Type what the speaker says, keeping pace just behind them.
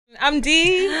I'm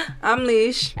Dee. I'm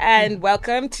Leash. And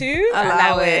welcome to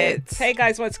Allow It. Hey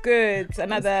guys, what's good?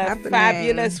 Another happening?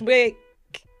 fabulous week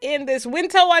in this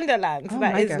winter wonderland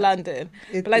that is God. London.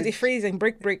 It Bloody is- freezing,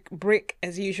 brick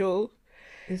as usual.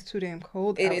 It's too damn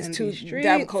cold. It out is in too these streets.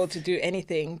 damn cold to do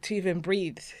anything, to even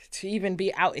breathe, to even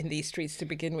be out in these streets to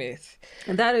begin with.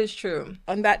 And that is true.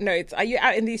 On that note, are you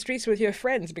out in these streets with your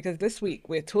friends? Because this week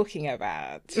we're talking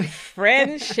about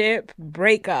friendship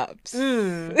breakups.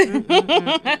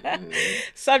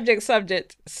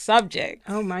 Subject.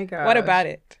 Oh my god. What about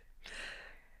it?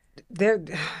 There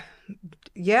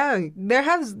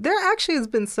actually has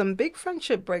been some big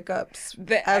friendship breakups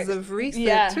as of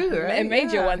recent too, right?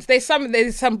 Major ones. There's some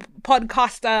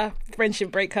podcaster friendship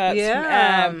breakups.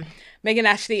 Yeah. Megan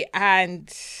Ashley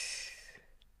and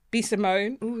B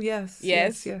Simone. Oh yes.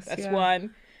 That's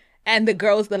one. And the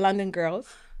girls, the London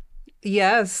girls.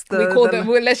 Yes.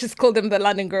 Let's just call them the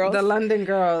London girls. The London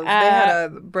girls. They had a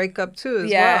breakup too as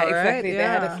well, right? Exactly. They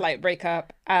had a slight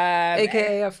breakup.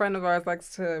 AKA a friend of ours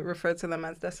likes to refer to them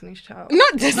as Destiny's Child.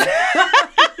 Not just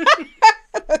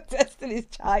Destiny's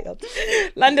Child.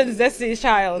 London's Destiny's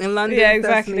Child. And London's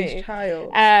Destiny's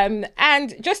Child.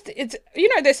 And just it's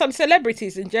there's some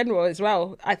celebrities in general as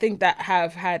well, I think, that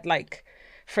have had like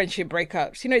friendship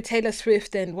breakups. Taylor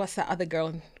Swift and what's that other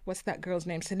girl? What's that girl's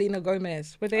name? Selena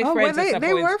Gomez. Were they friends at some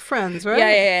they point? were friends, right?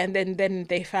 Yeah. And then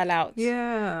they fell out.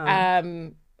 Yeah.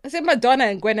 Was it Madonna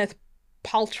and Gwyneth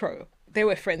Paltrow? They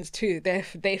were friends too.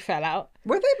 They fell out.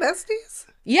 Were they besties?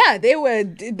 Yeah, they were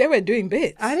doing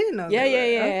bits. I didn't know. Yeah.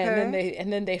 Okay.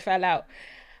 And then they fell out.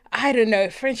 I don't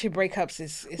know. Friendship breakups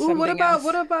is something What else.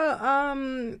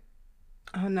 about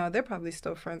Oh no, they're probably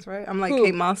still friends, right? I'm like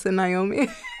Kate Moss and Naomi.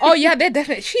 Oh yeah, they're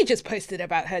definitely. She just posted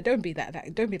about her. Don't be like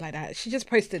that. She just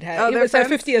posted her. It was friends?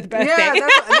 her 50th birthday. Yeah,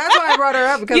 that's why I brought her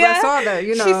up, because I saw that.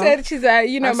 She said she's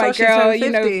my she girl.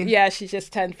 turned 50. She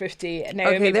just turned 50. And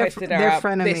Naomi Okay, posted her they're up.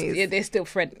 frenemies. They're still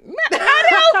friends. I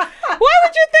know. Why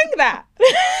would you think that?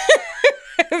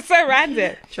 It's so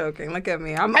random. Joking. Look at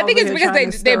me. I think it's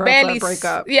because they barely break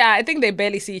up. Yeah, I think they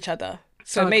barely see each other.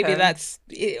 So maybe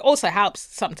it also helps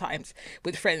sometimes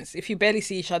with friends. If you barely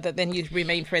see each other, then you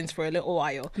remain friends for a little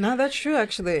while. No, that's true,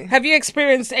 actually. Have you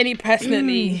experienced any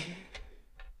personally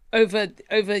over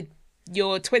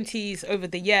your 20s, over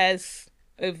the years,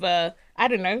 over, I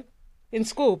don't know, in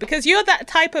school? Because you're that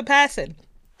type of person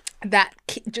that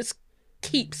just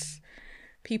keeps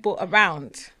people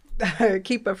around.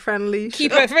 Keep a friendly.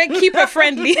 Keep a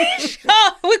friendly.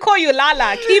 Oh, we call you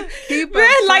Lala. Keep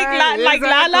like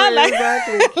Lala,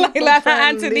 exactly. like Lala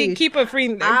Anthony. Keep a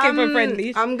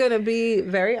friendly. I'm gonna be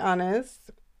very honest.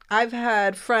 I've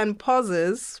had friend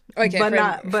pauses, Okay,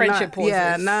 but friendship pauses.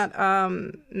 Yeah,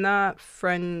 not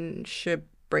friendship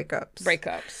breakups.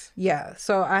 Breakups. Yeah,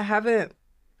 so I haven't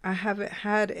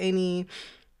had any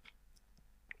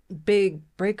big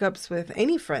breakups with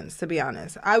any friends, to be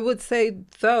honest. I would say,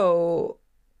 though,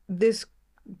 the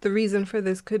reason for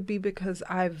this could be because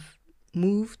I've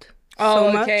moved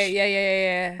so much.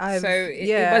 Yeah. So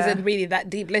it wasn't really that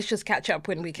deep. Let's just catch up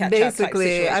when we catch up.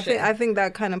 Basically, I think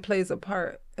that kind of plays a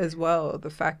part as well. The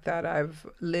fact that I've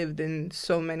lived in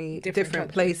so many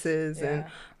different places, and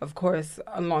of course,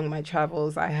 along my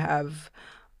travels, I have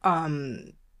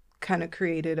kind of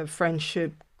created a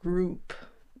friendship group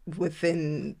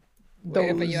within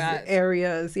those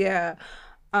areas.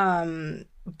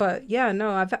 But yeah,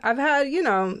 no, I've had,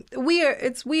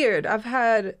 it's weird. I've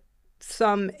had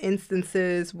some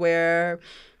instances where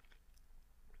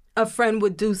a friend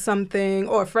would do something,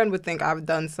 or a friend would think I've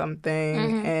done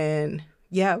something, and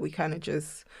we kind of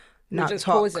just not talk.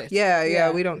 Pause it.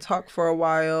 Yeah, we don't talk for a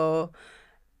while.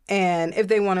 And if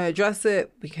they want to address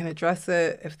it, we can address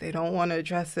it. If they don't want to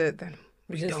address it, then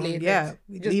we just don't. leave Yeah, it.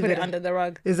 we Just leave put it under the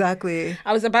rug. Exactly.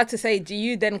 I was about to say, do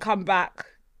you then come back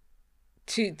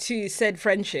to said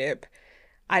friendship?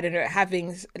 I don't know,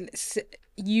 having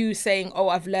you saying, "Oh,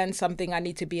 I've learned something. I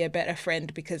need to be a better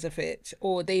friend because of it,"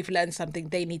 or they've learned something.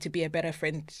 They need to be a better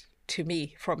friend to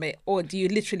me from it. Or do you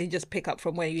literally just pick up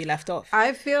from where you left off?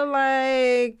 I feel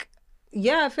like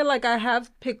I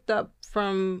have picked up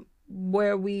from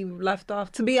where we left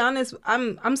off. To be honest,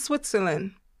 I'm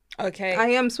Switzerland. Okay. I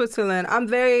am Switzerland. I'm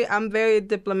very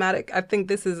diplomatic. I think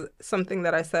this is something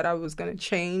that I said I was going to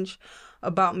change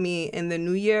about me in the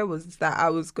new year, was that I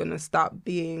was going to stop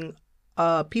being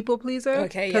a people pleaser.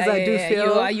 Okay, because I do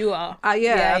feel you are. I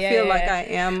feel like I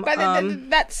am. But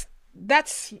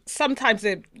that's sometimes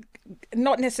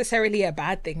not necessarily a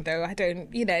bad thing, though. I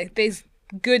don't, there's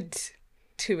good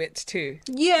to it too.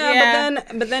 Yeah.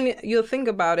 But then you'll think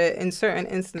about it in certain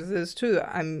instances too.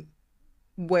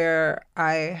 Where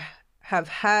I have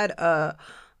had a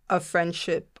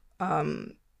friendship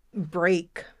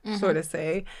break, so to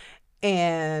say.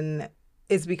 And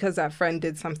it's because that friend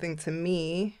did something to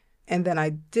me and then I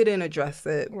didn't address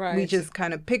it. Right. We just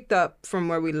kind of picked up from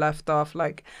where we left off,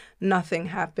 like nothing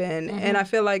happened. And I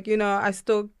feel like,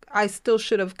 I still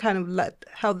should have kind of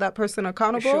held that person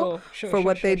accountable for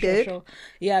what they did.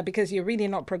 Yeah, because you're really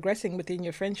not progressing within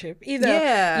your friendship.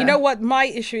 Either, you know what my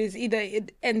issue is, either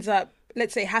it ends up,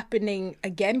 let's say, happening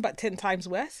again, but 10 times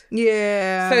worse.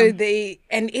 Yeah. So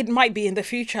and it might be in the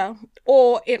future,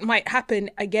 or it might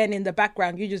happen again in the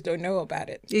background. You just don't know about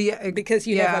it. Yeah. Because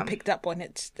you never picked up on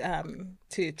it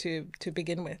to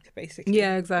begin with, basically.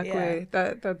 Yeah, exactly.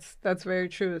 Yeah. That's very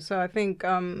true. So I think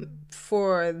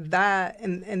for that,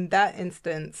 in that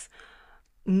instance,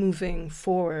 moving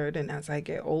forward and as I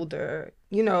get older,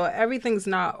 everything's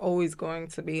not always going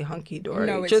to be hunky-dory.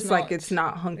 No, it's just not. like it's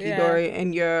not hunky-dory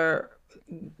in your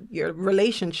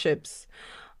relationships.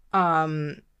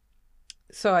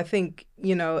 So I think,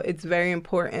 it's very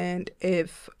important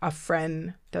if a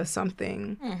friend does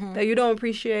something that you don't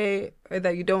appreciate or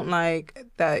that you don't like,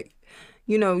 that,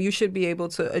 you should be able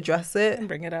to address it. And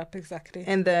bring it up, exactly.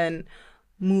 And then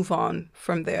move on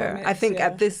from there. I think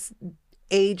at this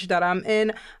age that I'm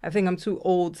in, I think I'm too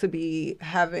old to be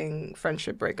having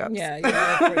friendship breakups.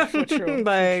 Yeah, for sure.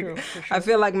 For sure. I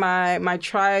feel like my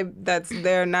tribe that's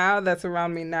there now, that's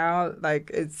around me now, like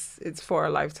it's for a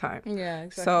lifetime. Yeah,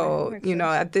 exactly. So,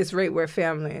 at this rate, we're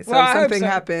family. So well, if something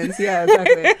happens, yeah,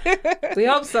 exactly. We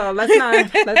hope so. Let's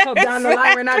hope down the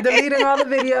line we're not deleting all the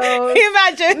videos.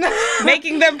 Imagine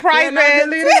making them private. We're not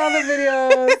deleting all the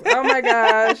videos. Oh my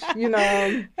gosh,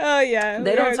 Oh yeah.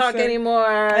 They don't talk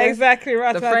anymore. Exactly.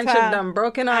 The friendship done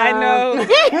broken up. I know.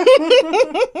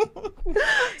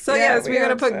 So yes, we're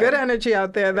gonna put good energy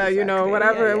out there that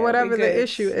whatever the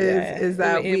issue is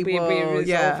that we will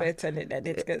resolve it and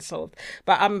it gets solved.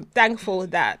 But I'm thankful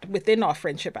that within our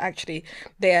friendship, actually,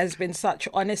 there has been such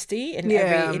honesty in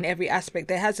every aspect.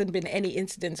 There hasn't been any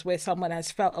incidents where someone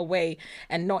has felt away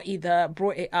and not either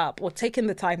brought it up or taken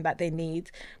the time that they need,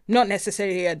 not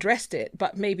necessarily addressed it,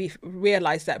 but maybe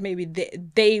realized that maybe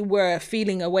they were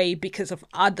feeling away because of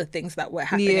other things that were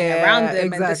happening around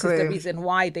them. Exactly. And this is the reason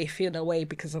why they feel away,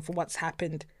 because of what's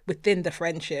happened within the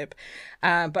friendship.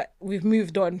 But we've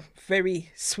moved on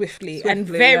very swiftly and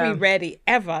very rarely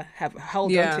ever have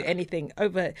held on to anything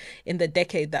over in the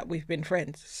decade that we've been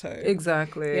friends. So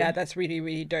exactly. Yeah, that's really,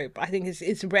 really dope. I think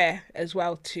it's rare as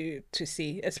well to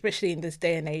see, especially in this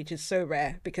day and age. It's so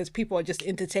rare because people are just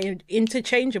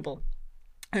interchangeable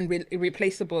and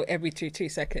replaceable every two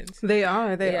seconds. They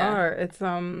are. It's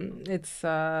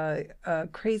a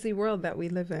crazy world that we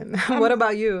live in. What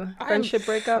about you? Friendship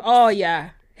breakup? Oh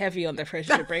yeah, heavy on the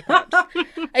friendship breakups.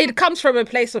 It comes from a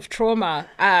place of trauma.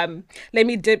 Let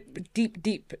me dip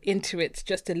deep into it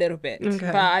just a little bit.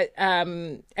 Okay. But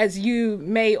as you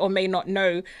may or may not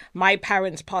know, my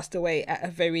parents passed away at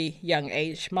a very young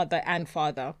age, mother and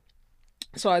father.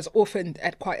 So I was orphaned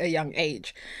at quite a young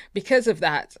age. Because of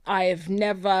that,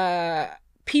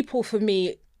 people for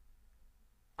me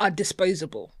are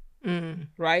disposable,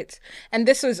 right? And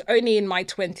this was only in my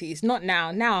 20s, not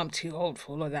now. Now I'm too old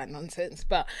for all of that nonsense.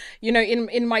 But,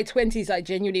 in my 20s, I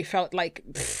genuinely felt like,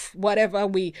 whatever,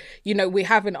 we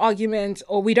have an argument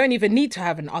or we don't even need to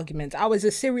have an argument. I was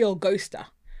a serial ghoster.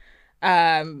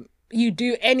 You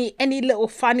do any little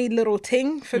funny little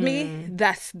thing for me,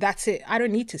 that's it. I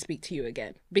don't need to speak to you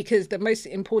again, because the most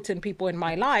important people in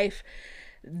my life,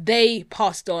 they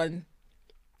passed on.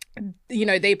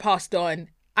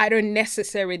 I don't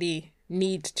necessarily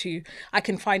need to. I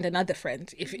can find another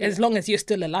friend. As long as you're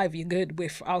still alive, you're good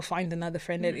with. I'll find another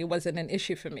friend. It wasn't an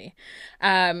issue for me.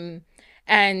 And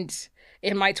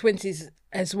in my 20s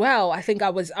as well, I think I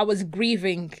was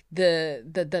grieving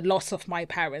the loss of my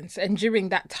parents, and during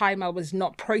that time I was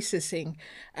not processing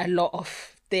a lot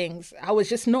of things. I was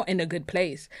just not in a good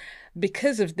place.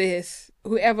 Because of this,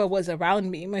 whoever was around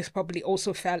me most probably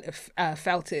also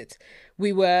felt it.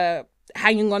 We were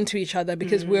hanging on to each other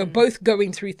because we were both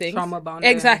going through things. Trauma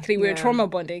bonding. Exactly, we were trauma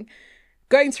bonding,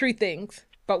 going through things.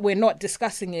 But we're not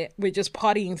discussing it. We're just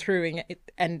partying through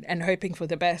it and hoping for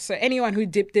the best. So anyone who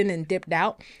dipped in and dipped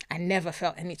out, I never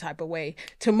felt any type of way.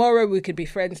 Tomorrow we could be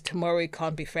friends. Tomorrow we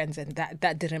can't be friends. And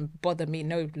that didn't bother me.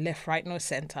 No left, right, no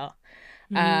center.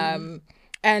 And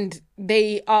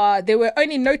they were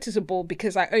only noticeable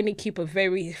because I only keep a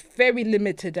very, very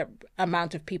limited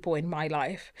amount of people in my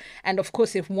life. And of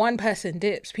course, if one person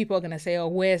dips, people are going to say, oh,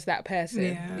 where's that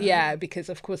person? Yeah, because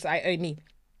of course I only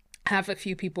have a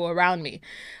few people around me.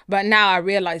 But now I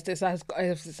realize this as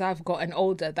I've gotten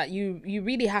older, that you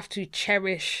really have to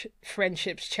cherish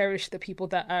friendships, cherish the people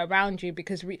that are around you,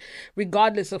 because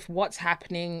regardless of what's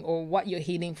happening or what you're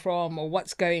healing from or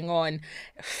what's going on,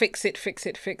 fix it,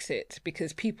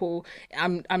 because people,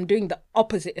 I'm doing the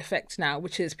opposite effect now,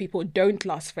 which is people don't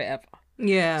last forever.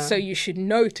 Yeah. So you should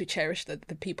know to cherish the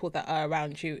people that are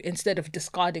around you instead of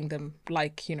discarding them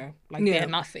like, they're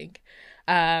nothing.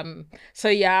 So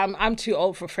yeah, I'm too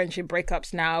old for friendship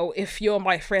breakups now. If you're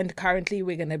my friend currently,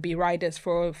 we're gonna be riders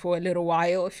for a little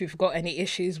while. If you've got any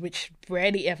issues, which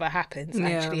rarely ever happens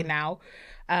actually now,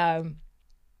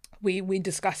 we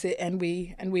discuss it and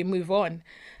we move on.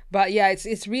 But yeah,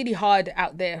 it's really hard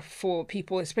out there for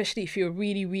people, especially if you're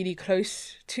really, really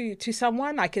close to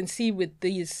someone. I can see with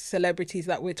these celebrities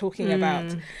that we're talking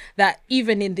about, that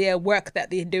even in their work that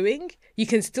they're doing, you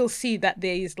can still see that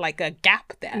there's like a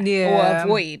gap there or a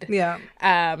void. Yeah.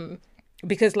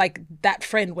 Because like that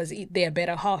friend was their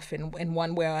better half in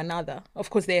one way or another. Of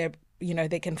course, they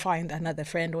can find another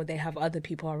friend or they have other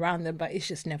people around them, but it's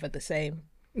just never the same.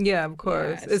 Yeah, of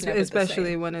course. Yeah,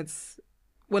 especially when it's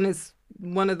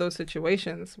one of those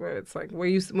situations where it's like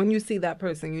when you see that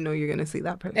person, you're going to see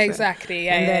that person. Exactly.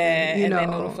 Yeah. And then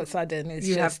all of a sudden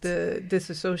you have to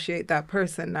disassociate that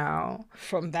person now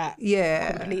from that.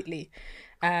 Yeah. Completely.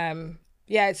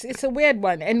 Yeah, it's a weird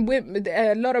one. And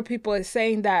a lot of people are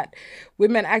saying that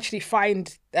women actually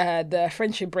find the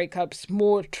friendship breakups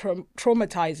more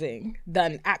traumatizing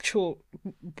than actual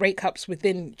breakups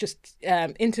within just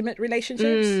intimate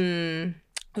relationships.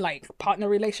 Like partner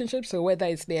relationships. So whether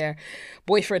it's their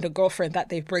boyfriend or girlfriend that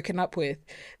they've broken up with,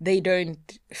 they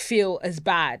don't feel as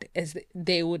bad as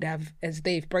they would have as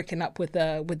they've broken up with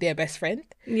their best friend.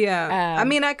 Yeah. I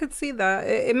mean, I could see that.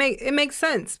 It makes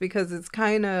sense because it's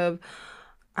kind of,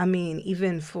 I mean,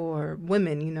 even for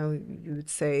women, you would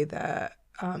say that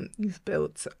you've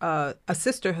built a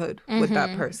sisterhood with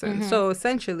that person. So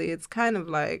essentially it's kind of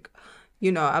like,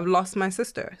 I've lost my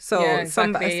sister. So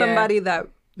somebody that,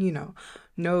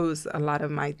 knows a lot of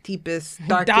my deepest,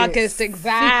 darkest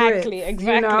exactly,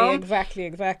 secrets,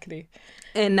 exactly.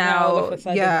 And now all of a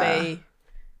sudden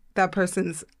that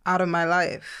person's out of my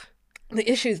life. The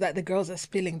issue is that the girls are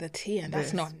spilling the tea, and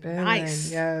that's not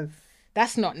nice. Yes.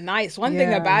 That's not nice. One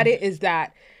thing about it is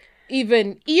that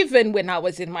even when I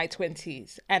was in my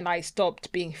 20s and I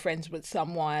stopped being friends with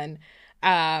someone,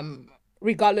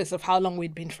 regardless of how long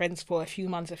we'd been friends for, a few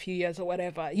months, a few years or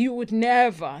whatever, you would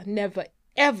never,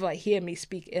 ever hear me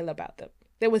speak ill about them.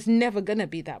 There was never going to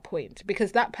be that point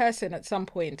because that person at some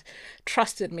point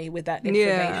trusted me with that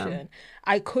information. Yeah.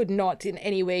 I could not in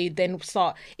any way then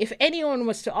start. If anyone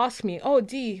was to ask me, oh,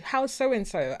 Dee, how's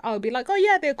so-and-so? I'll be like, oh,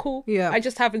 yeah, they're cool. Yeah. I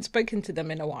just haven't spoken to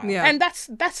them in a while. Yeah. And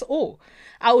that's all.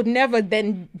 I would never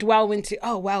then dwell into,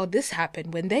 oh, well, this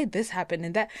happened when this happened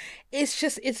and that.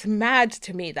 It's mad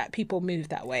to me that people move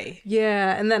that way.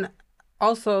 Yeah. And then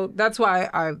also that's why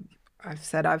I've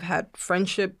said I've had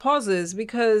friendship pauses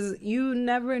because you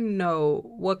never know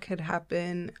what could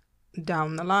happen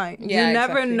down the line. Yeah, you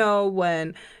never know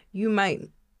when you might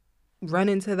run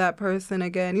into that person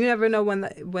again. You never know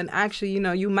when actually,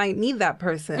 you might need that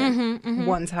person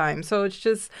one time. So it's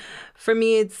just, for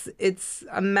me, it's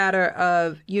a matter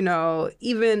of,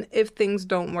 even if things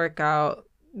don't work out,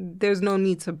 there's no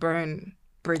need to burn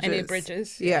bridges. Any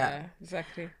bridges? Yeah,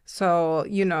 exactly. So,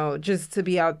 just to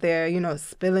be out there,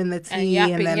 spilling the tea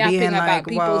and then being like,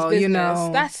 well,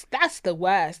 business. That's the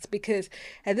worst because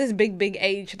at this big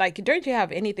age, like, don't you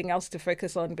have anything else to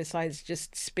focus on besides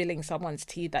just spilling someone's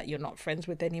tea that you're not friends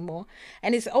with anymore?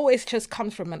 And it's always just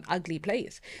comes from an ugly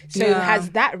place. So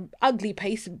has that ugly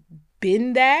place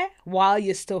been there while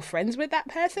you're still friends with that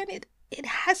person? It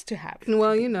has to happen.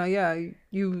 Well, you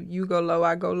go low,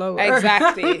 I go lower.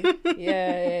 Exactly.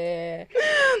 Yeah.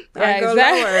 I go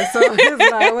lower. So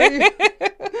it's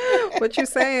like, what you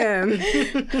saying?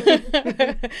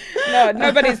 No,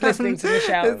 nobody's listening to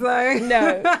Michelle. It's like,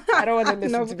 no, I don't want to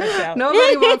listen to Michelle.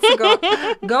 Nobody wants to go.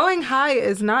 Going high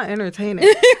is not entertaining.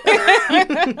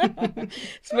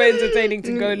 It's more entertaining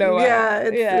to go lower.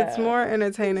 Yeah, it's more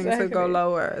entertaining to go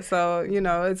lower. So,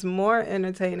 it's more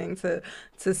entertaining to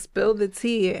spill the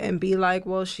tea and be like,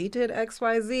 well, she did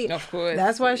XYZ. Of course.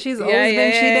 That's why she's always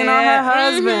been cheating on her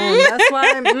husband. That's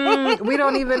why we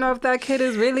don't even know if that kid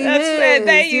is really his.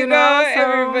 There you know. So,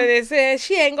 everybody says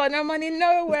she ain't got no money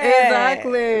nowhere.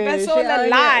 Exactly. That's all a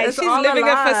lie. She's living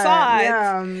a facade.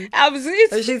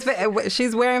 Yeah.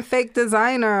 She's wearing fake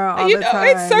designer all the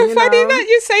time. It's so funny that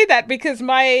you say that because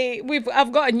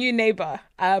I've got a new neighbor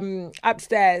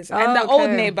upstairs and the old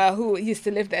neighbor who used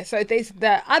to live there. So there's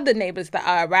the other neighbors that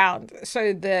are around.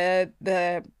 So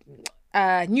the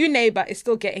new neighbor is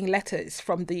still getting letters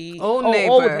from the old old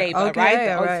neighbor, neighbor, okay, right?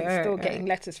 The old right, still getting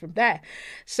letters from there.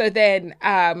 So then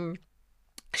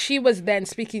she was then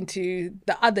speaking to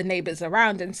the other neighbors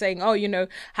around and saying, "Oh,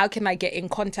 how can I get in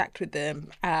contact with them?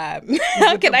 How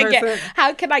can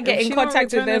I get in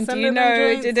contact with them? Do you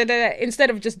know?" Instead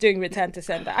of just doing return to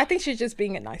sender, I think she's just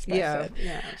being a nice person.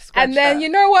 Yeah. And then that. you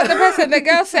know what the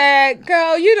girl said,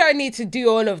 "Girl, you don't need to do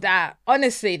all of that.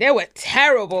 Honestly, they were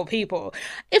terrible people.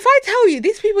 If I tell you,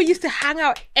 these people used to hang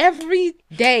out every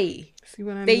day. See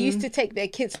what I mean? They used to take their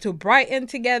kids to Brighton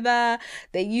together.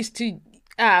 They used to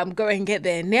go and get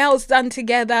their nails done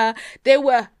together. They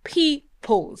were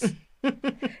peoples."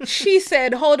 She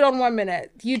said, "Hold on 1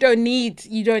 minute. You don't need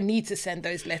to send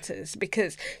those letters,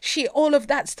 because all of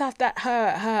that stuff that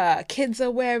her kids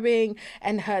are wearing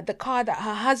and the car that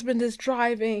her husband is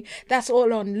driving, that's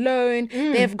all on loan.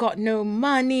 They've got no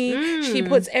money. She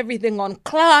puts everything on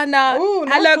Klarna." Ooh,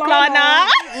 no Hello, Klarna.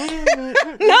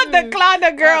 Not the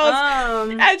Klarna girls.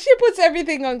 And she puts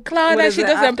everything on Klarna. She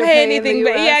doesn't pay anything,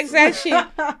 but yeah, exactly.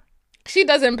 She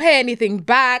doesn't pay anything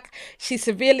back. She's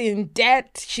severely in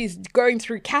debt. She's going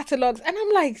through catalogs. And I'm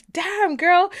like, damn,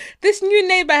 girl, this new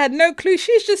neighbor had no clue.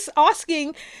 She's just over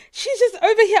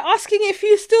here asking if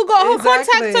you still got her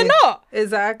contacts or not.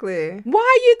 Exactly. Why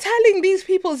are you telling these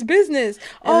people's business?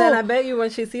 And then I bet you when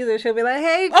she sees her, she'll be like,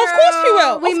 "Hey, girl, of course she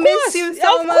will. We miss you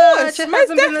so much. It most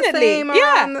hasn't definitely. been the same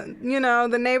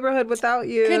around, the neighborhood without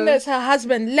you." Goodness, her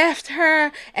husband left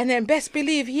her, and then best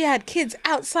believe he had kids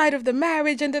outside of the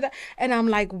marriage and I'm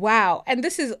like, wow. And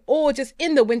this is all just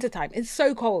in the wintertime. It's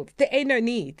so cold. There ain't no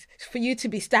need for you to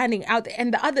be standing out there.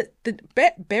 And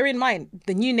bear in mind,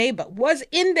 the new neighbor was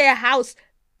in their house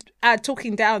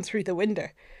talking down through the window.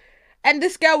 And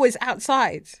this girl was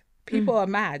outside. People are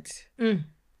mad.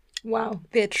 Wow.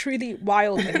 They're truly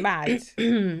wild and mad.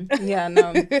 Yeah,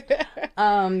 no.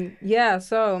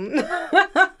 So...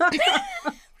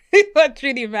 People are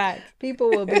truly mad. People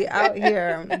will be out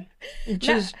here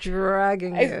just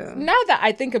dragging you. Now that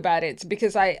I think about it,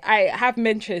 because I have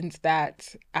mentioned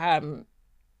that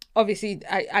obviously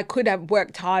I could have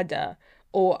worked harder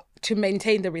or to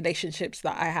maintain the relationships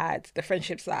that I had, the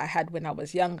friendships that I had when I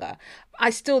was younger. I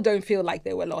still don't feel like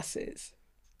there were losses.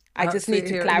 I just need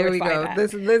to clarify that.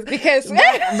 This because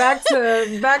back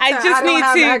to I just need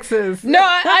to exes. No,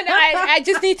 I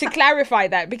just need to clarify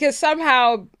that, because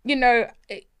somehow,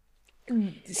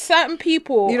 certain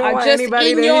people are just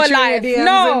in your life.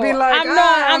 No, like,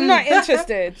 I'm not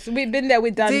interested. We've been there,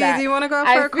 we've done that. Do you want to go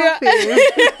for a coffee?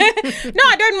 No,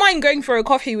 I don't mind going for a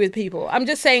coffee with people. I'm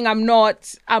just saying I'm not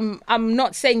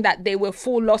saying that they were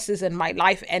full losses and my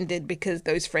life ended because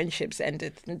those friendships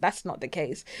ended. That's not the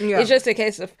case. Yeah. It's just a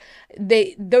case of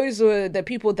those were the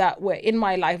people that were in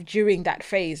my life during that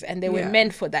phase, and they were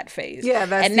meant for that phase. Yeah,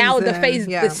 now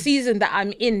the season that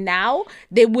I'm in now,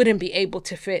 they wouldn't be able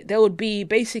to fit. There would be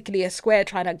basically a square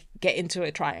trying to get into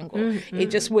a triangle. It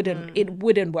just wouldn't. It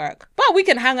wouldn't work. But we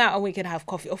can hang out and we can have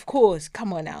coffee. Of course.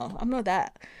 Come on now. I'm not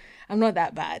that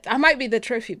bad. I might be the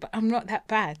trophy, but I'm not that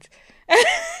bad.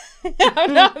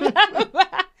 I'm not that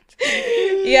bad.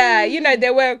 Yeah,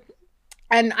 there were,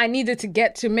 and I needed to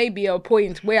get to maybe a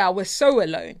point where I was so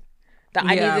alone that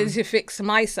I needed to fix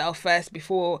myself first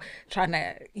before trying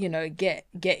to, get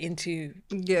into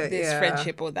this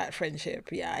friendship or that friendship.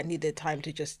 Yeah, I needed time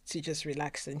to just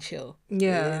relax and chill.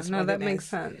 Yeah, no, that makes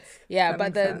sense. Yeah,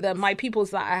 but the my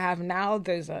peoples that I have now,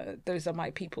 those are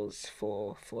my peoples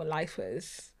for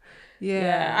lifers.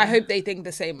 Yeah, I hope they think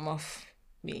the same of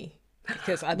me.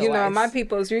 Because otherwise, my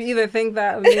peoples, you either think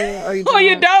that of me or you don't. Or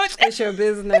you don't. It's your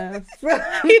business.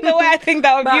 Either way, I think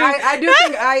that of you. I do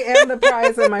think I am the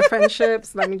prize in my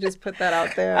friendships. Let me just put that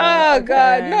out there. Oh, okay.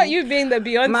 God. Not you being the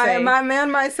Beyonce. My man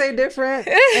might say different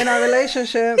in our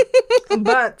relationship,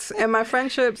 but in my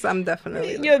friendships, I'm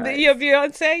definitely the prize. You're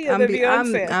Beyonce? You're the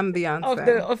Beyonce? I'm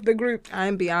Beyonce. Of the group.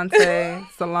 I'm Beyonce,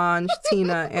 Solange,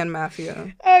 Tina, and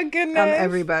Matthew. Oh, goodness. I'm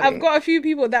everybody. I've got a few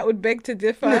people that would beg to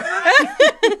differ.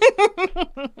 I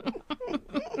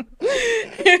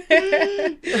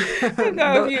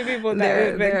got a few people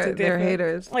that they're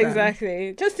haters. Exactly.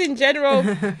 Then. Just in general,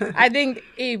 I think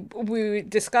we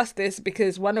discussed this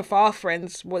because one of our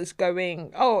friends was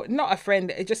going. Oh, not a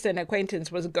friend, just an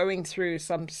acquaintance was going through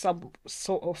some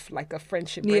sort of like a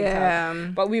friendship breakup. Yeah.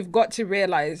 But we've got to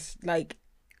realize, like,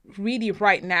 really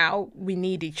right now we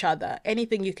need each other.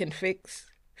 Anything you can fix.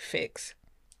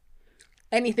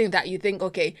 Anything that you think,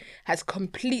 okay, has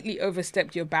completely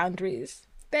overstepped your boundaries,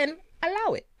 then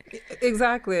allow it.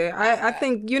 Exactly. I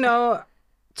think,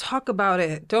 talk about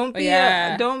it. Don't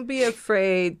be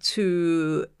afraid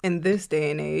to, in this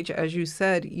day and age, as you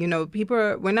said, you know,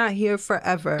 we're not here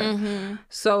forever. Mm-hmm.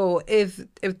 So if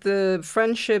the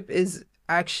friendship is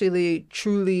actually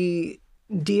truly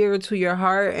dear to your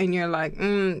heart and you're like,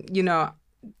 you know,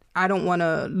 I don't want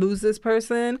to lose this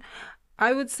person,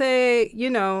 I would say, you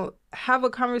know, have a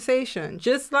conversation.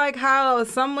 Just like how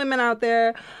some women out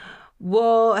there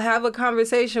will have a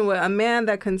conversation with a man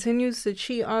that continues to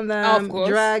cheat on them,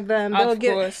 drag them.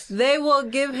 They will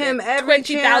give him every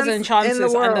 20,000 chances in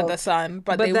the world. under the sun,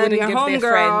 but they wouldn't give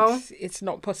their friends. It's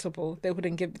not possible. They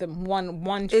wouldn't give them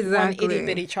one itty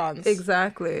bitty chance.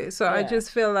 Exactly. So I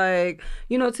just feel like,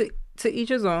 you know, to each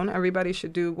his own. Everybody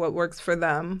should do what works for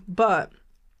them, but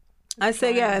I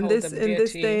say, in this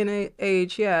day and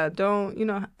age, don't, you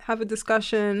know, have a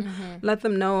discussion, let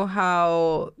them know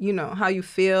how you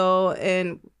feel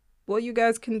and what you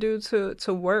guys can do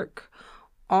to work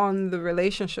on the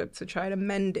relationship to try to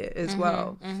mend it as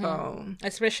well. So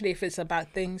especially if it's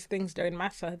about things don't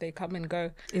matter, they come and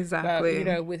go. Exactly. But, you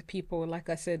know, with people, like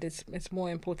I said, it's more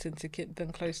important to keep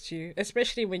them close to you,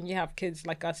 especially when you have kids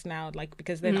like us now, like,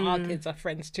 because then our kids are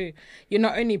friends too. You're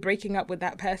not only breaking up with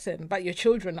that person, but your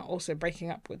children are also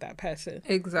breaking up with that person.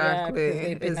 Exactly. Because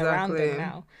they've been around them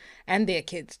now, and their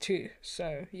kids too.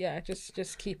 So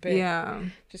just keep it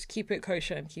just keep it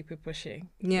kosher and keep it pushing.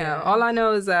 All I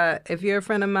know is that if you're a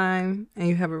friend of mine and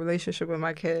you have a relationship with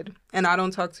my kid and I don't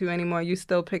talk to you anymore, you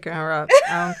still picking her up.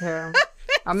 I don't care.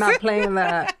 I'm not playing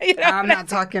that. I'm not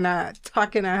talking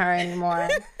to her anymore.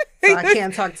 So I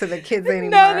can't talk to the kids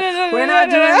anymore. No, we're not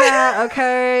doing that,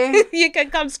 okay? You can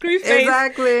come screw face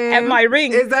at my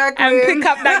ring and pick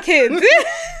up that kid.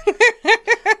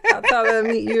 I'll tell them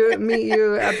meet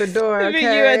you at the door, okay? Meet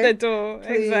you at the door.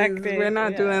 Please, exactly. We're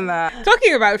not doing that.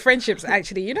 Talking about friendships,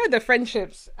 actually, you know, the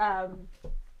friendships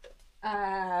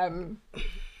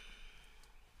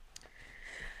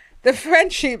the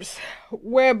friendships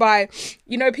whereby,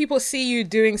 you know, people see you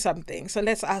doing something. So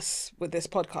let's us with this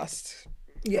podcast,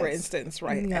 for instance,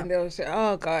 right? And they'll say,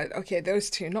 oh God, okay, those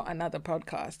two, not another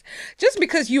podcast. Just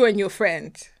because you and your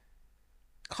friend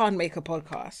can't make a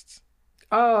podcast.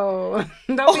 Oh,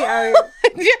 don't be arrogant.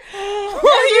 You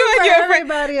and your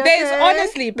friend. Okay? There's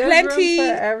honestly plenty. Room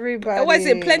for everybody. What is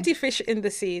it? Plenty fish in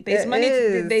the sea. There's money.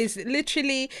 There's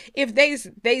literally, if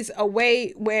there's a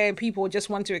way where people just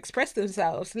want to express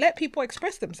themselves, let people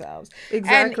express themselves.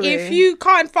 Exactly. And if you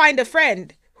can't find a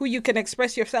friend who you can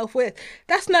express yourself with,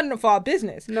 that's none of our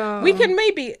business. No. We can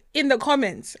maybe in the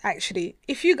comments, actually,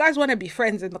 if you guys want to be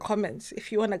friends in the comments,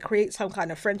 if you want to create some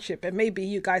kind of friendship, and maybe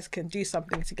you guys can do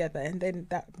something together, and then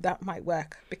that might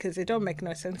work, because it don't make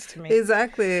no sense to me.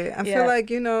 Exactly. I feel like,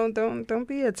 you know, don't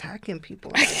be attacking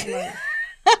people.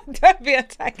 Don't be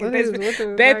attacking. There's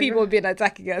people been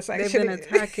attacking us, actually. They've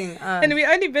been attacking us. And we've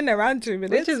only been around 2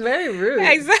 minutes. Which is very rude.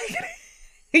 Exactly.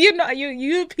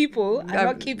 You people are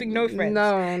not keeping no friends.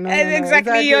 No.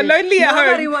 Exactly. You're lonely at home.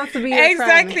 Nobody wants to be your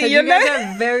friend. Exactly. You guys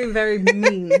are very, very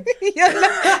mean.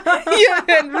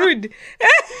 You're rude.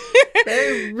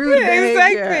 Very rude behavior.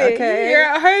 Exactly. Okay? You're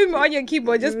at home on your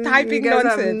keyboard just typing you guys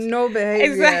nonsense. Have no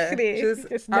behavior. Exactly.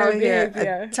 Just no out behavior.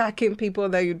 Here attacking people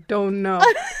that you don't know.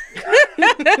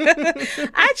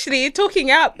 Actually,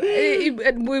 talking up,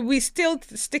 we still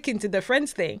sticking to the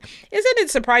friends thing. Isn't it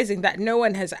surprising that no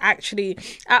one has actually,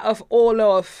 out of all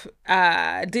of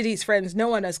Diddy's friends, no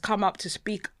one has come up to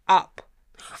speak up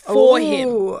for him?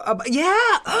 Or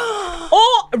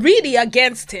really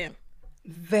against him?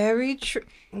 Very true.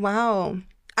 Wow.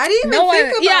 I didn't even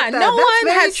think about that. No one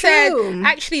has true. said,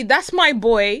 actually, that's my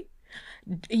boy.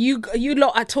 You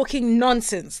lot are talking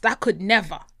nonsense. That could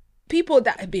never. People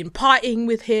that have been partying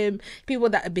with him, people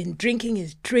that have been drinking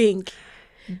his drink,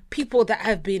 people that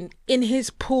have been in his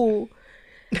pool,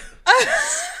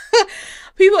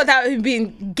 people that have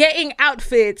been getting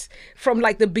outfits from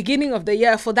like the beginning of the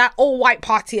year for that all white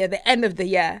party at the end of the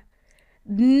year.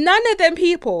 None of them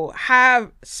people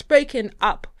have spoken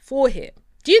up for him.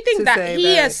 Do you think that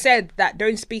he has said that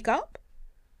don't speak up?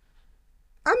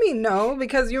 I mean, no,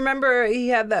 because you remember he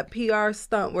had that PR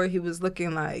stunt where he was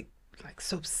looking like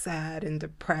so sad and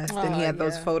depressed, and he had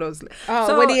those photos.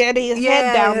 So when he had his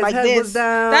head down his like head this. was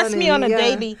down, that's me on a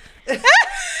daily.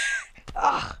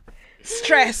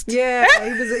 Stressed. Yeah,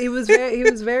 he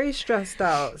was very stressed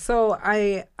out. So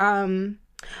I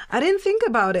didn't think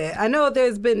about it. I know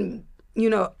there's been, you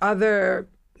know, other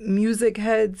music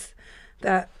heads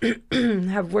that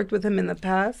have worked with him in the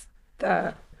past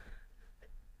that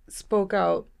spoke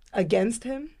out against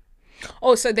him.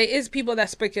 Oh, so there is people that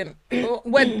spoken.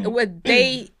 Were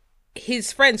they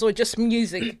his friends or just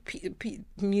music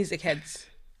heads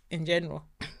in general?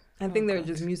 I think they're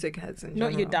just music heads in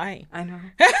general. Not you dying. I know.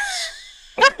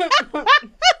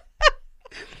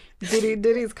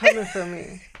 Diddy's coming for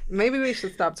me. Maybe we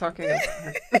should stop talking about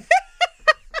her.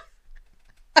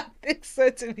 I think so,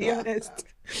 to be honest.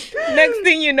 Next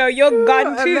thing you know, you're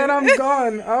gone too. And then I'm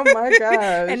gone. Oh my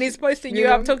gosh. And he's posting you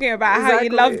up talking about how he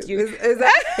loved you.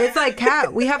 It's like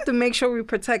Cat. We have to make sure we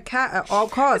protect Cat at all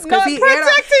costs. Not He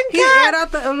protecting aired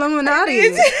out the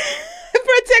Illuminati.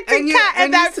 Protecting Cat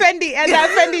and that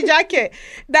Fendi jacket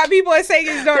that people are saying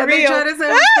is not real. They try to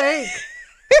say it's fake.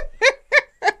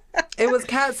 It was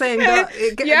Cat saying that.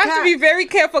 You have to be very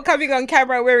careful coming on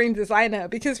camera wearing designer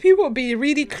because people be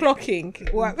really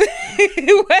clocking whether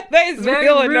it's very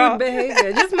real or rude not.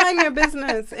 Behavior. Just mind your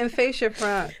business and face your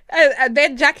front.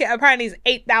 Their jacket apparently is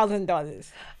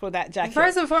 $8,000 for that jacket.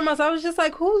 First and foremost, I was just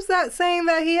like, who's that saying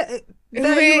that he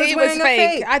was fake.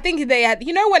 fake? I think they had,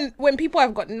 when people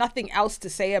have got nothing else to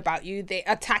say about you, they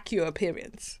attack your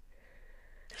appearance.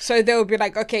 So they'll be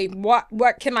like, okay,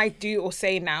 what can I do or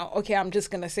say now? Okay, I'm just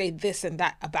going to say this and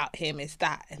that about him is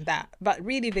that and that. But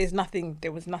really, there was nothing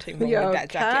wrong with that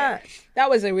jacket. That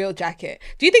was a real jacket.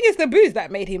 Do you think it's the booze that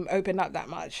made him open up that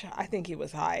much? I think he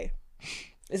was high.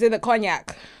 Is it the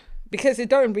cognac? Because it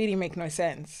don't really make no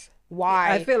sense.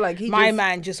 Why? I feel like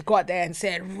man just got there and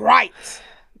said, right.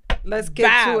 Let's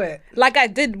get to it. Like I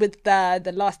did with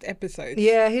the last episode.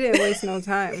 Yeah, he didn't waste no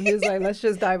time. He was like, let's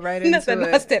just dive right into it. The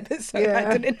last episode. Yeah.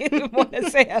 I didn't even want to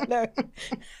say hello.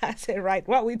 I said, right,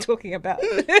 what are we talking about?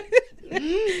 You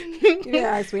didn't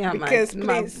ask me how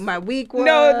my week was.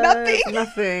 No, nothing.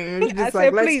 Nothing. Just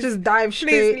like, let's just dive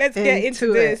straight let's get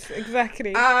into this.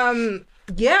 Exactly.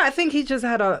 Yeah, I think he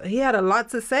had a lot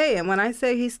to say, and when I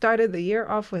say he started the year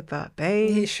off with a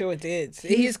bang, he sure did.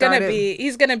 He's gonna be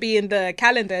in the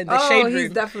calendar in the shade room.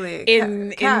 He's definitely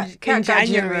in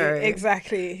January.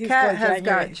 Exactly. Cat has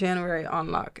got January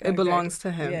on lock. It belongs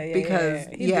to him because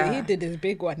he did his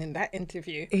big one in that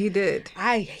interview. He did.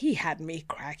 He had me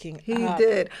cracking. He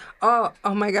did. Oh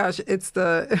my gosh! It's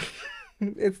the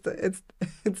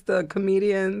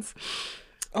comedians.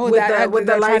 Oh, with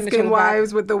the light-skinned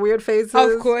wives with the weird faces.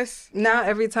 Of course. Now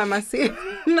every time I see it,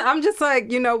 I'm just like,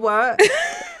 you know what?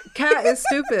 Cat is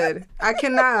stupid. I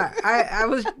cannot. I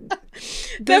was. The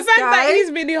fact that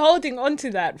he's been holding on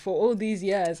to that for all these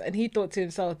years, and he thought to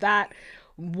himself that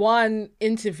one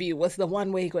interview was the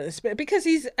one way he got to spit, because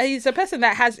he's a person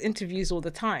that has interviews all the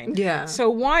time. Yeah.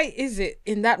 So why is it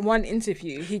in that one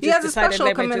interview he has decided a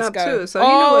special coming up go? Too, so he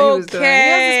knew what he was doing. He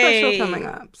has a special coming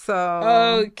up.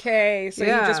 So he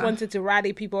just wanted to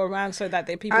rally people around so that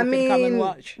people could come and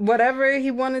watch. Whatever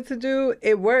he wanted to do,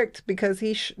 it worked because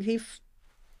he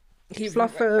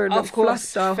fluffed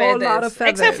a whole lot of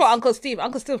feathers. Except for Uncle Steve.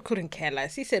 Uncle Steve couldn't care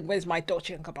less. He said, "Where's my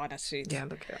Dolce & Gabbana suit?" Yeah,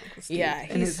 look at Uncle Steve. Yeah,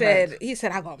 he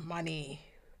said, "I got money.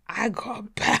 I got a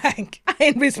bank. I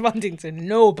ain't responding to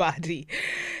nobody."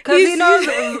 Because he knows,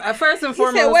 first and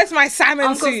foremost, he said, "Where's my salmon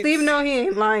Uncle suit?" Steve know he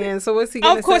ain't lying, so what's he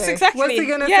going to say? Of course, exactly. What's he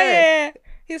going to say? Yeah.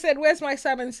 He said, "Where's my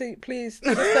salmon suit, please?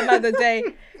 Just another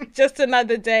day. Just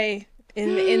another day."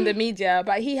 In the media,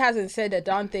 but he hasn't said a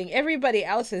darn thing. Everybody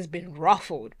else has been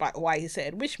ruffled by what he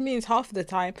said, which means half the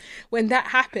time when that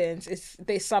happens,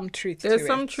 there's some truth to it. There's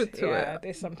some truth to it.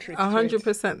 There's some truth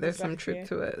 100% there's some truth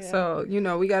to it. Yeah. So,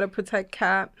 we got to protect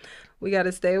Cat. We got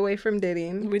to stay away from Diddy.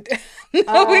 We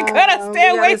gotta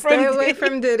stay away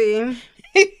from Diddy.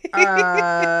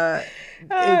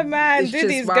 Oh man,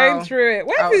 Diddy's going through it.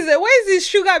 Where's his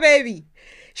sugar baby?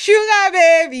 Sugar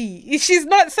baby. She's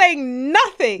not saying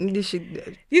nothing.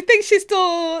 You think she's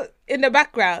still in the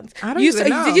background? I don't even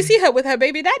know. Did you see her with her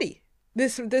baby daddy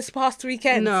this past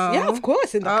weekend? No. Yeah, of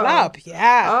course, in the club.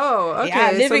 Yeah. Oh, okay.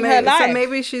 Yeah, living her life. So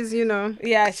maybe she's,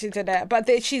 Yeah, she did that. But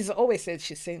she's always said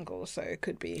she's single, so it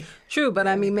could be. True, but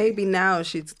I mean, maybe now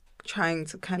she's trying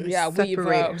to kind of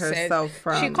separate herself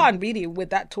from. She can't really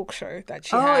with that talk show that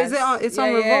she has. Is it on? It's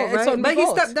on Revolt, right? It's on but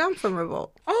Revolt. He stepped down from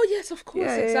Revolt. Oh yes, of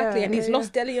course, exactly. And he's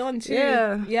lost Dionne too.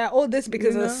 Yeah, all this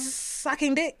because of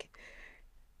sucking dick.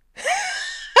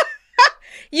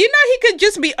 He could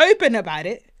just be open about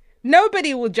it.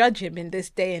 Nobody will judge him in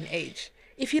this day and age.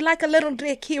 If you like a little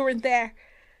dick here and there,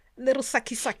 little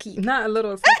sucky. Not a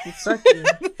little sucky.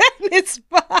 Then it's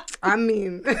fine. I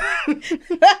mean,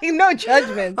 no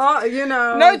judgment.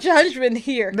 No judgment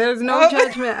here. There's no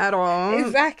judgment at all.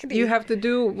 Exactly. You have to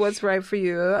do what's right for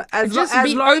you. As Just as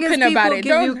be long open as people about it.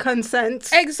 Give you consent.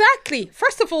 Exactly.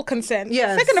 First of all, consent.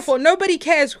 Yes. Second of all, nobody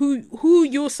cares who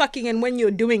you're sucking and when you're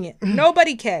doing it.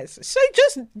 Nobody cares. So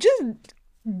just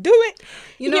Do it.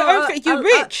 You know, you're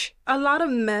rich. A lot of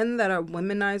men that are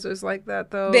womanizers like that,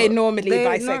 though, they're normally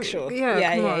bisexual.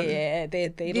 Yeah.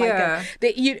 They like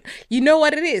it. You know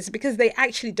what it is? Because they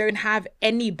actually don't have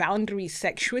any boundaries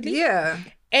sexually. Yeah.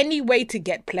 Any way to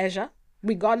get pleasure,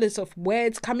 regardless of where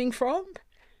it's coming from,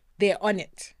 they're on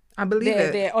it. I believe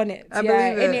it. They're on it. I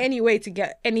believe it. Any way to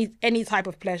get any type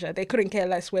of pleasure. They couldn't care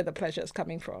less where the pleasure is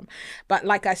coming from. But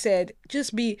like I said,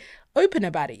 just be open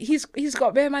about it. He's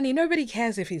got bare money. Nobody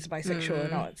cares if he's bisexual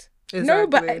or not.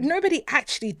 Exactly. Nobody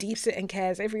actually deeps it and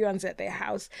cares. Everyone's at their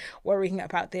house worrying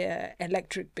about their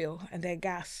electric bill and their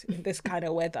gas in this kind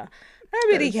of weather.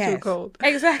 Nobody cares. Too cold.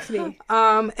 Exactly.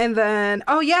 And then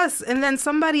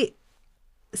somebody,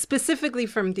 specifically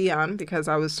from Dionne, because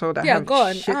I was told I have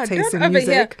shit taste in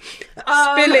music.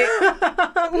 Spill it.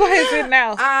 What is it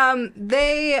now?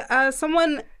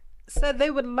 Someone said they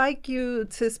would like you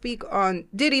to speak on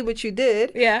Diddy, which you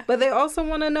did. Yeah. But they also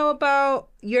want to know about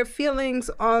your feelings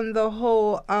on the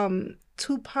whole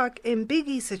Tupac and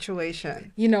Biggie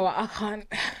situation. You know, I can't.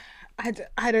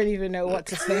 I don't even know what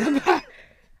to say about.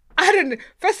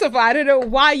 First of all, I don't know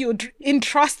why you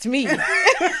entrust me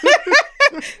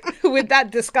with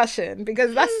that discussion,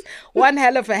 because that's one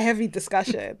hell of a heavy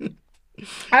discussion.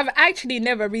 I've actually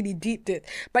never really deeped it.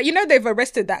 But you know, they've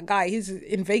arrested that guy. He's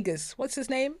in Vegas. What's his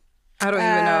name? I don't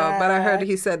even know, but I heard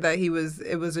he said that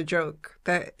it was a joke,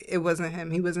 that it wasn't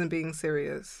him. He wasn't being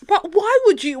serious. But why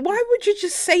would you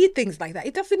just say things like that?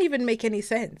 It doesn't even make any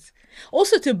sense.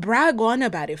 Also, to brag on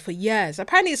about it for years.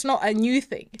 Apparently, it's not a new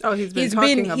thing. Oh, he's been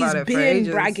talking about it for ages. He's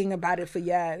been bragging about it for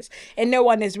years. And no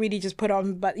one has really just put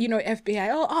on, but you know,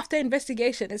 FBI, after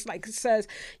investigation, it's like, it says,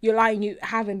 you're lying, you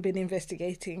haven't been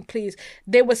investigating. Please.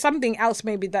 There was something else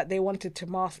maybe that they wanted to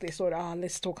mask. They sort of,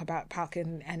 let's talk about Pac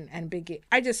and Biggie.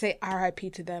 I just say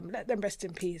RIP to them. Let them rest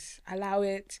in peace. Allow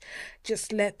it.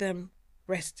 Just let them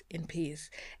rest in peace.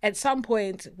 At some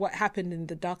point, what happened in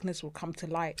the darkness will come to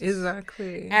light.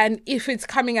 Exactly. And if it's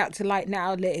coming out to light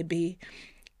now, let it be.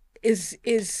 Is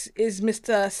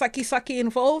Mr. Saki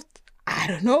involved? I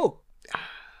don't know.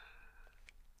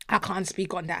 I can't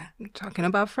speak on that. You're talking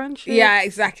about friendship. Yeah,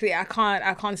 exactly. I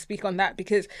can't speak on that,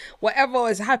 because whatever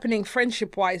was happening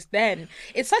friendship wise then,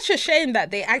 it's such a shame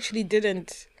that they actually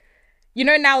didn't. You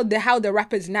know, now how the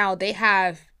rappers now, they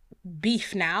have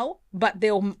beef now, but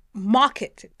they'll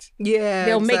market it. Yeah,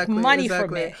 they'll make money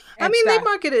from it. I mean, they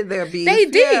marketed their beef. They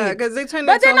did. Yeah, because they turned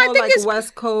into a whole like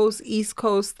West Coast, East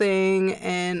Coast thing.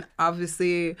 And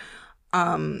obviously,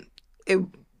 I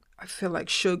feel like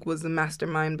Suge was the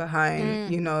mastermind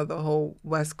behind, you know, the whole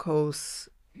West Coast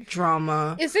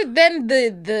drama. Is it then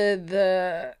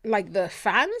the like the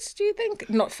fans, do you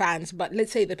think? Not fans, but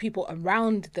let's say the people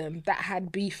around them that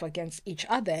had beef against each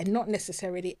other and not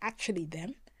necessarily actually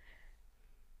them?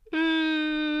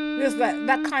 Because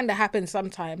that kind of happens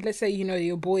sometimes. Let's say, you know,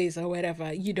 your boys or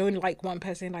whatever, you don't like one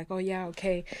person, like, oh yeah,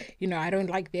 okay, you know, I don't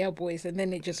like their boys, and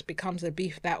then it just becomes a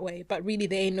beef that way. But really,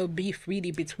 there ain't no beef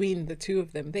really between the two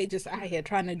of them. They just out here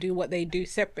trying to do what they do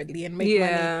separately and make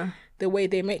money the way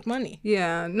they make money.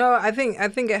 Yeah, no, I think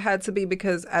it had to be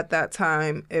because at that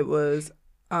time it was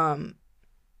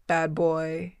Bad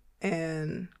Boy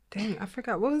and dang, I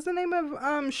forgot, what was the name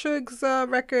of Suge's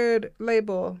record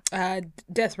label?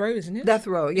 Death Row, isn't it? Death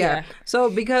Row, yeah. So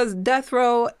because Death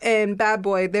Row and Bad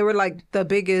Boy, they were like the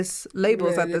biggest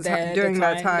labels at the time during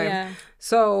that time. Yeah.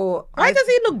 So why does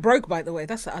he look broke, by the way?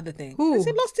 That's the other thing. Who? Because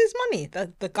he lost his money.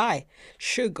 The guy,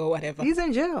 Suge or whatever. He's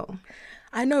in jail.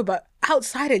 I know, but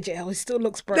outside of jail, he still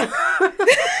looks broke.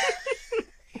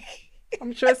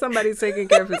 I'm sure somebody's taking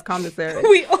care of his commissary.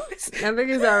 I think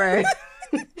he's all right.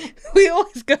 We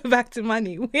always go back to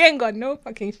money. We ain't got no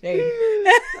fucking shame.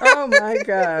 Oh my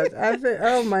God. I think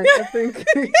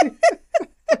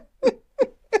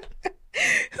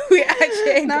we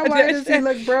actually ain't now got why no does shame.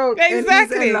 he look broke?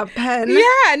 Exactly. And he's in the pen.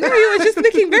 Yeah, no, he was just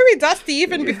looking very dusty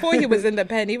even before he was in the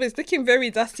pen. He was looking very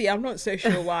dusty. I'm not so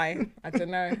sure why. I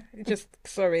don't know. We're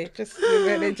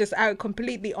just out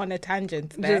completely on a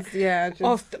tangent there.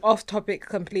 Off topic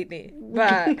completely.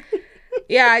 But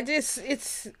yeah,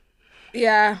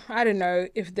 I don't know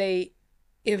if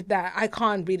that, I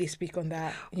can't really speak on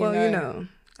that. You know,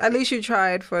 at least you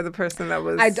tried for the person that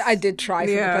was. I did try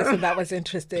for the person that was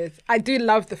interested. I do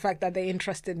love the fact that they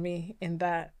interested me in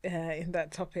that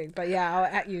topic. But yeah, I'll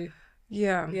at you.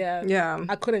 Yeah.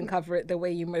 I couldn't cover it the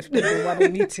way you most people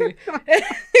wanted me to.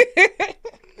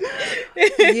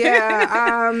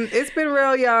 It's been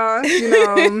real, y'all. You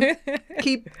know,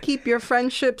 keep your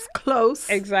friendships close.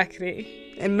 Exactly.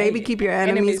 And maybe keep your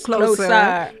enemies closer.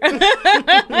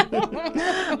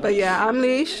 But yeah, I'm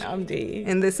Leash. I'm Dee.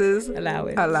 And this is Allow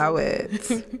It. Allow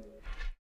It.